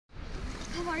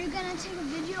Are you gonna take a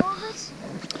video of it?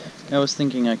 I was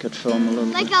thinking I could film a little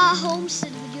like bit. a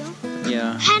homestead video?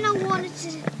 Yeah. Hannah wanted to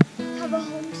have a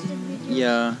homestead video.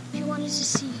 Yeah. She wanted to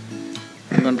see.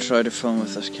 I'm gonna try to film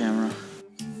with this camera.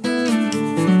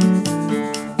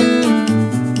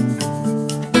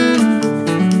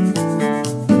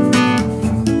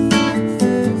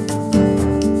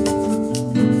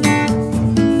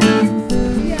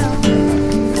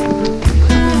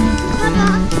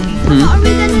 Are we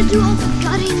gonna do all the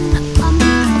gutting at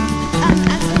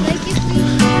the lake if we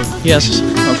have a fish? Yes,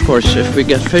 of course. If we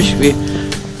get fish, we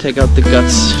take out the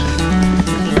guts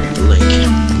of the lake.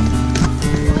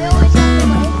 We always have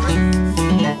the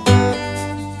lake.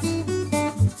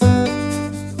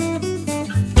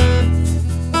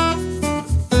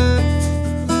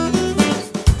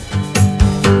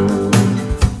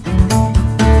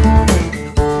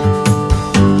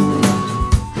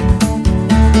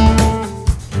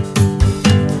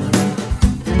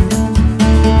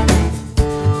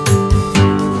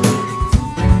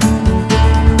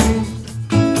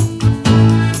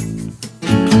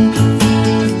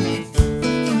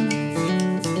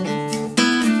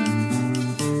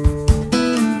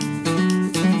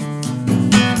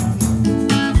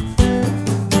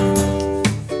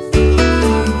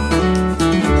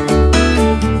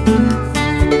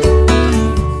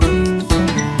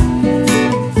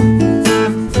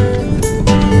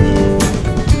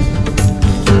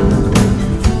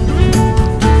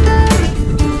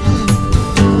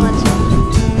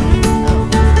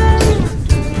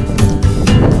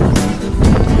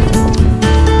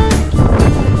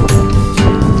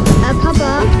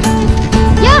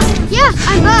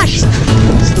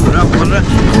 Stora abborre.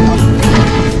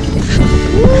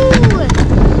 Ooh,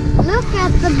 look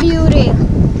at the beauty.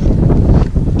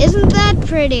 Isn't that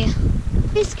pretty?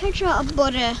 Always catch a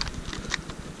abborre,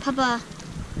 Papa.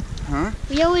 Huh?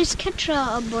 We always catch a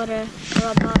abborre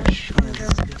or a barsch.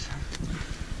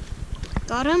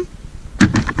 Got him?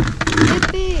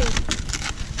 Yippee!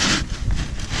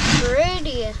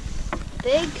 Pretty.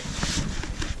 Big.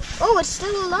 Oh, it's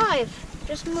still alive.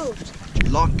 Just moved.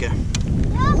 Lake.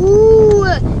 Ooh,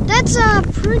 that's a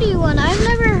pretty one. I've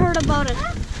never heard about it.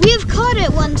 We've caught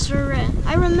it once,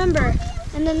 I remember.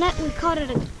 In the net we caught it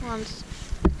once.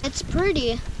 It's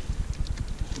pretty.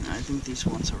 I think these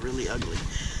ones are really ugly.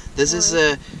 This is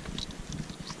a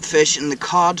fish in the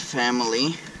cod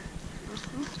family.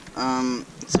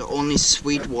 It's the only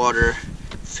sweetwater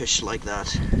fish like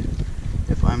that,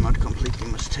 if I'm not completely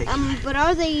mistaken. But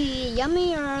are they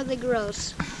yummy or are they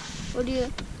gross? What do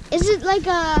you? Is it like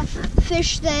a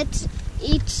fish that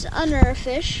eats other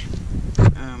fish?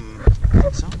 I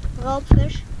think so.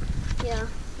 Raubfish? Yeah,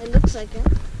 it looks like it.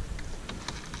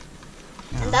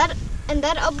 Yeah. And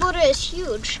that abborre is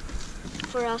huge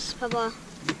for us, Papa.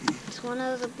 It's one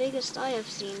of the biggest I have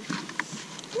seen.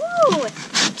 Woo!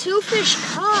 2 fish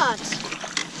caught.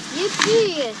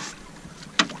 Yippee!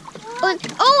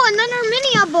 Oh, another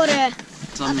mini abborre.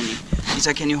 It's not mini.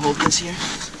 Lisa, can you hold this here?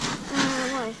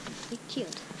 Why? It's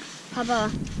cute.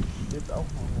 Papa.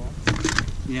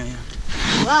 Yeah.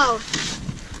 Wow.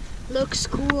 Looks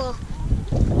cool.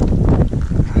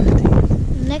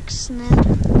 Next net.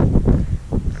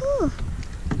 Ooh.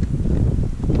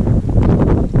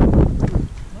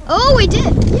 Oh, we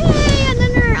did! Yay!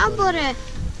 Another abborre.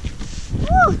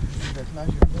 Woo!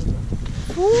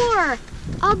 4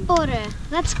 abborre.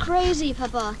 That's crazy,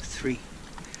 Papa. 3.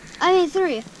 I mean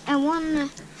 3. And 1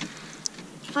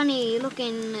 funny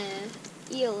looking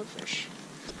eel fish.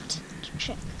 To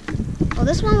check. Well,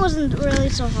 this one wasn't really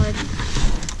so hard.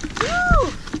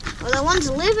 Woo! Well, that one's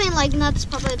living like nuts,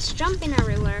 Papa. It's jumping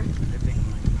everywhere. Living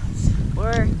like nuts.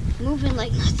 Or moving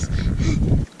like nuts.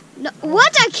 No,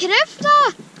 what? A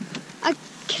krefta? A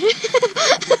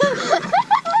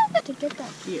to get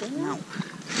that Here, now.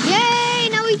 Yay!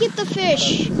 Now we get the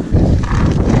fish.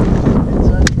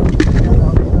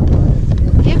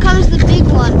 Here comes the big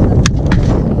one.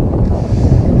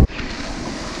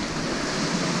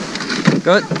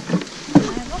 Good.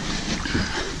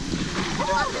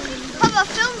 Papa,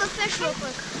 film the fish real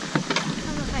quick.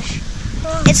 Film the fish.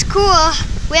 It's cool.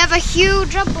 We have a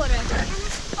huge abborre.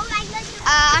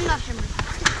 I'm not him.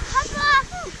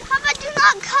 Papa, do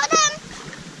not cut him.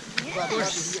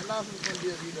 Yes.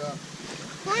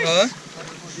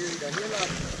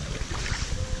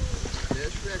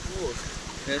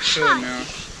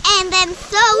 And then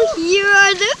so here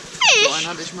are the fish.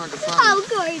 How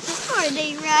gorgeous are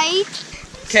they, right?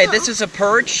 Okay, this is a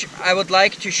perch. I would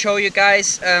like to show you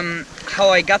guys how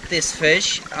I got this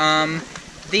fish.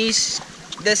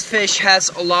 This fish has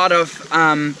a lot of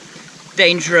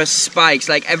dangerous spikes,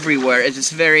 like everywhere. It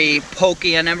is very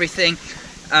pokey and everything.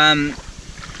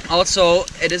 Also,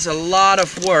 it is a lot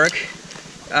of work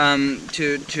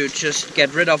to just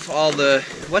get rid of all the,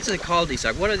 what's it called,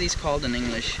 Isak? What are these called in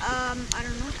English? I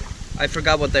don't know. I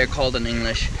forgot what they're called in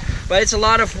English. But it's a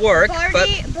lot of work.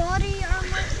 Body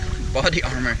armor thing? Body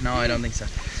armor? No, I don't think so.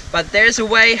 But there's a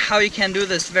way how you can do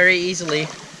this very easily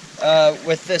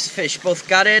with this fish. Both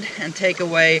gut it and take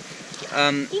away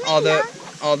all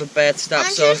the bad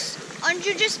stuff. Aren't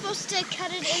you just supposed to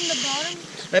cut it in the bottom?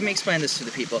 Let me explain this to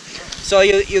the people. So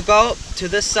you go to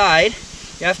this side.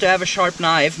 You have to have a sharp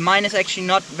knife. Mine is actually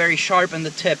not very sharp in the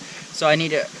tip, so I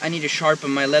need to sharpen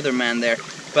my Leatherman there.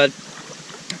 But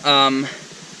the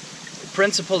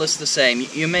principle is the same.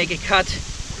 You make a cut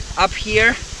up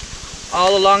here,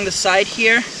 all along the side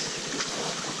here,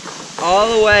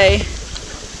 all the way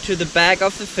to the back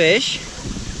of the fish,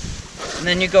 and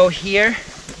then you go here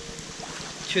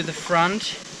to the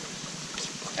front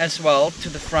as well, to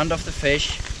the front of the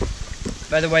fish.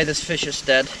 By the way, this fish is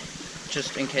dead,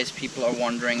 just in case people are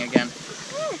wondering again.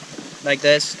 Like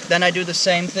this. Then I do the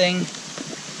same thing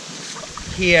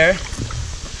here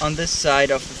on this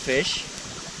side of the fish.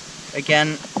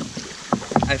 Again,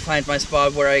 I find my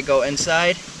spot where I go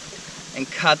inside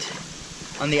and cut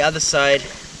on the other side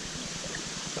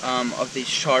of these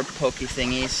sharp pokey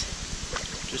thingies,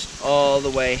 just all the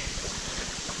way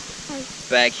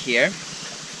back here.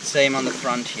 Same on the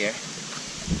front here.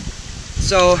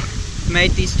 So,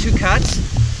 made these 2 cuts.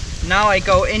 Now I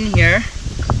go in here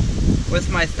with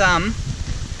my thumb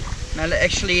and I'll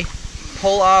actually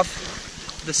pull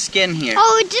off the skin here.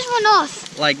 Oh, it just went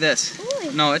off. Like this.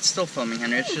 Ooh. No, it's still filming,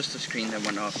 Henry. It's just the screen that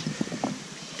went off.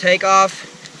 Take off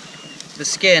the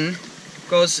skin.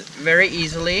 Goes very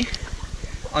easily.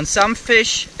 On some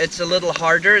fish it's a little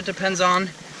harder. It depends on,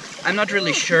 I'm not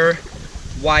really sure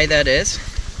why that is.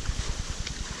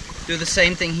 Do the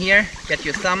same thing here. Get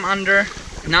your thumb under.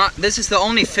 Now, this is the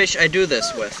only fish I do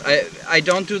this with. I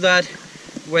don't do that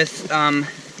with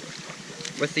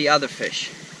the other fish.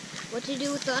 What do you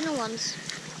do with the other ones?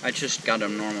 I just gut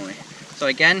them normally. So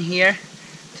again here,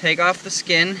 take off the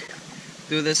skin.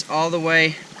 Do this all the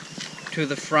way to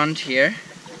the front here.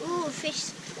 Ooh,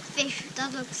 fish,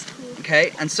 that looks cool.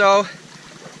 Okay, and so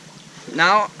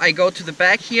now I go to the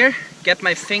back here, get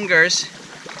my fingers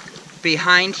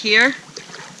behind here.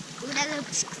 Ooh, that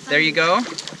looks fun. There you go.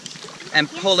 And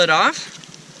pull it off.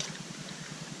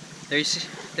 There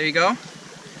you go.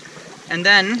 And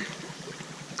then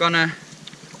gonna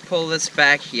pull this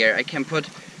back here. I can put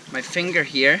my finger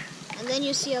here. And then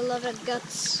you see a lot of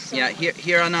guts. Yeah,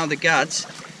 here are now the guts.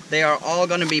 They are all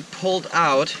gonna be pulled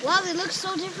out. Wow, they look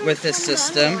so different with this from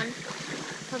system.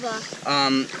 The other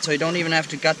one. So you don't even have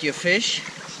to gut your fish.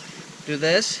 Do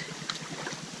this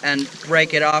and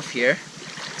break it off here.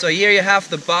 So here you have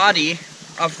the body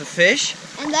of the fish.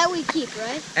 And that we keep,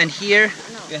 right? And here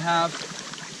No. you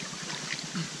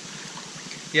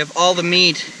have all the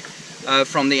meat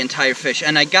from the entire fish.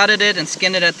 And I gutted it and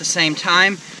skinned it at the same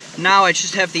time. Now I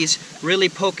just have these really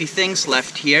pokey things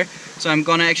left here. So I'm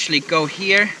gonna actually go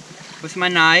here with my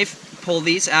knife, pull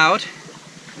these out,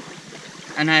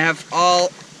 and I have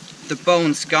all the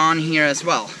bones gone here as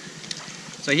well.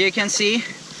 So here you can see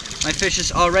my fish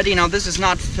is all ready. Now this is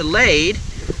not filleted,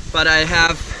 but I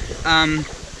have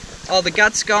all the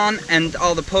guts gone and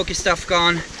all the pokey stuff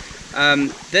gone.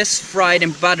 This fried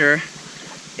in butter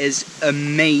is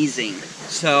amazing.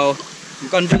 So I'm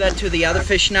gonna do that to the other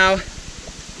fish now,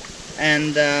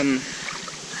 and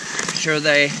sure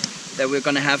that we're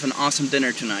gonna have an awesome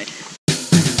dinner tonight.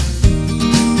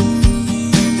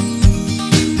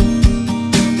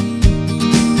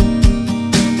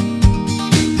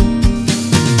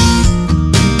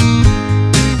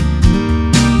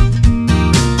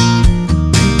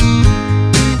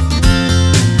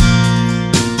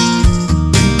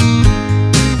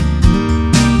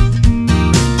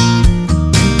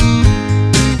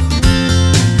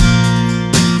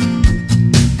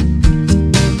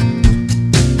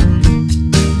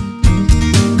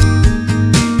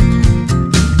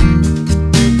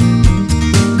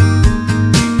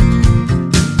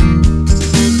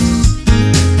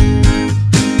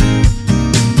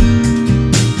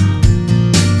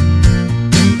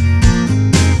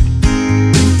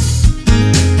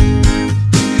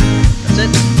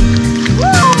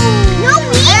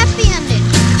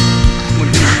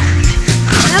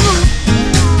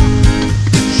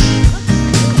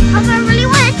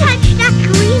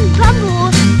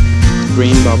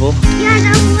 Green bubble? Yeah,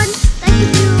 that one, like if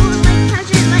you like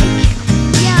touch it, like,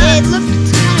 yeah, it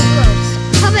looked kind of gross.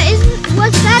 Papa,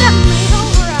 was that a male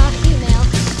or a female?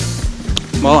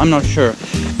 Well, I'm not sure.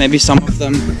 Maybe some of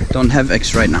them don't have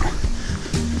eggs right now.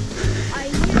 I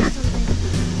hear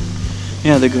something.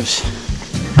 Yeah, the goose.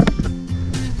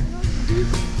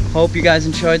 Hope you guys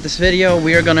enjoyed this video.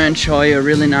 We are gonna enjoy a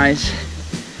really nice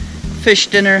fish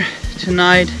dinner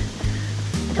tonight.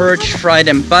 Perch fried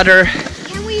in butter.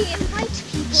 Can we invite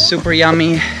people? Super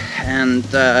yummy, and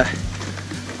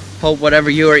hope whatever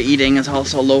you are eating is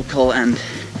also local and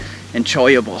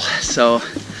enjoyable. So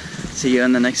see you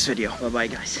in the next video. Bye bye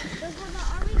guys.